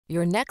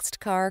Your next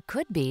car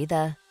could be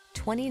the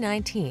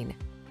 2019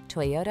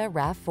 Toyota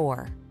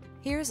RAV4.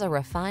 Here's a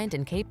refined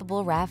and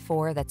capable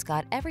RAV4 that's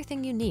got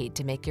everything you need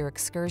to make your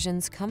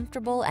excursions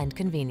comfortable and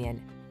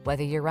convenient.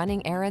 Whether you're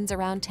running errands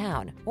around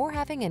town or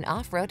having an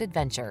off-road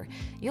adventure,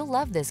 you'll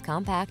love this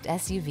compact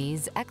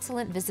SUV's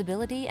excellent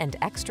visibility and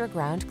extra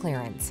ground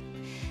clearance.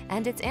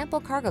 And its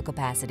ample cargo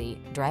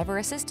capacity, driver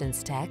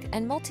assistance tech,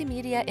 and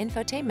multimedia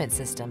infotainment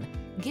system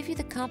give you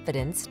the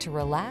confidence to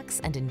relax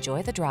and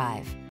enjoy the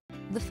drive.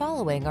 The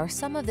following are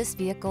some of this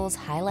vehicle's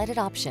highlighted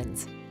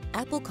options: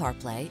 Apple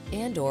CarPlay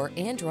and/or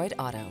Android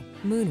Auto,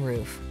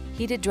 moonroof,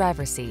 heated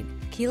driver's seat,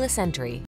 keyless entry,